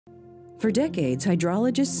For decades,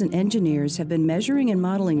 hydrologists and engineers have been measuring and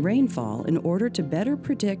modeling rainfall in order to better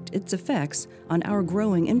predict its effects on our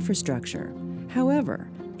growing infrastructure. However,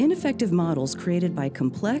 ineffective models created by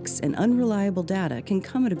complex and unreliable data can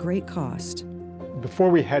come at a great cost.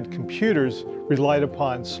 Before we had computers, relied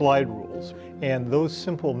upon slide rules, and those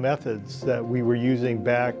simple methods that we were using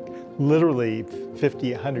back literally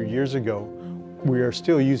 50, 100 years ago, we are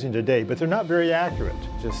still using today, but they're not very accurate.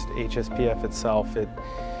 Just HSPF itself,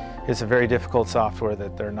 it's a very difficult software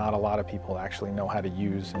that there are not a lot of people actually know how to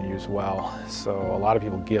use and use well. So a lot of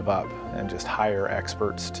people give up and just hire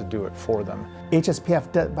experts to do it for them.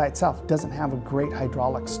 HSPF by itself doesn't have a great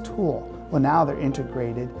hydraulics tool. Well, now they're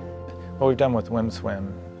integrated. What we've done with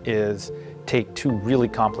WWHM is take two really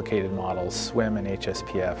complicated models, SWM and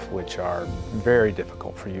HSPF, which are very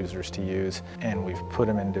difficult for users to use, and we've put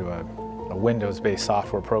them into a Windows-based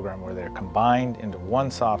software program where they're combined into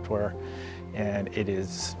one software, and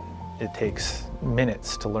it takes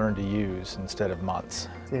minutes to learn to use instead of months.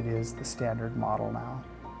 It is the standard model now.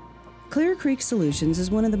 Clear Creek Solutions is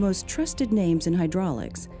one of the most trusted names in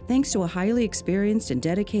hydraulics, thanks to a highly experienced and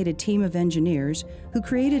dedicated team of engineers who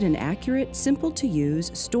created an accurate, simple-to-use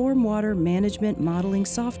stormwater management modeling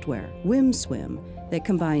software, SWM, that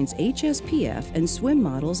combines HSPF and SWM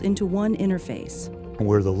models into one interface.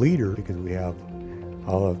 We're the leader because we have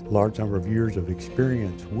a large number of years of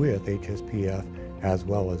experience with HSPF as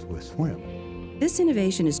well as with SWM. This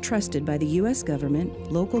innovation is trusted by the U.S.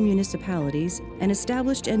 government, local municipalities, and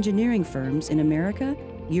established engineering firms in America,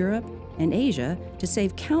 Europe, and Asia to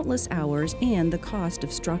save countless hours and the cost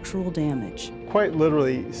of structural damage. Quite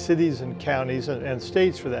literally, cities and counties, and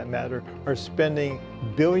states for that matter, are spending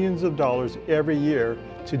billions of dollars every year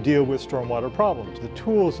to deal with stormwater problems. The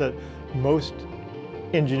tools that most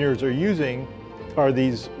engineers are using are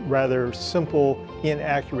these rather simple,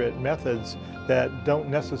 inaccurate methods that don't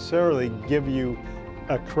necessarily give you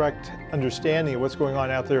a correct understanding of what's going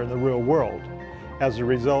on out there in the real world. As a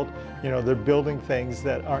result, they're building things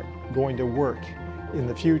that aren't going to work in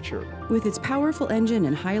the future. With its powerful engine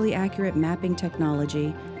and highly accurate mapping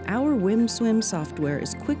technology, our SWM software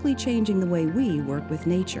is quickly changing the way we work with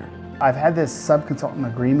nature. I've had this sub-consultant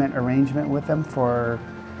agreement arrangement with them for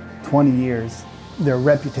 20 years. Their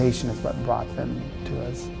reputation is what brought them to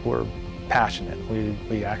us. We're passionate.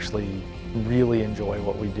 We actually really enjoy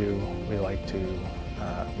what we do. We like to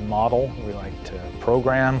model, we like to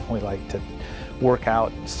program, we like to work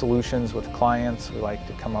out solutions with clients, we like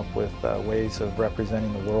to come up with ways of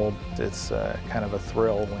representing the world. It's kind of a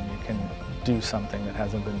thrill when you can do something that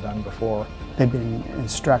hasn't been done before. They've been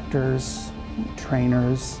instructors,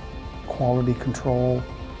 trainers, quality control,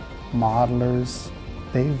 modelers.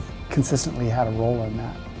 They've consistently had a role in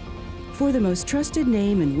that. For the most trusted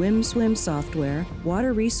name in SWM software,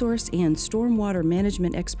 water resource and stormwater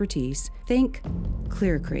management expertise, think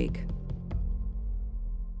Clear Creek.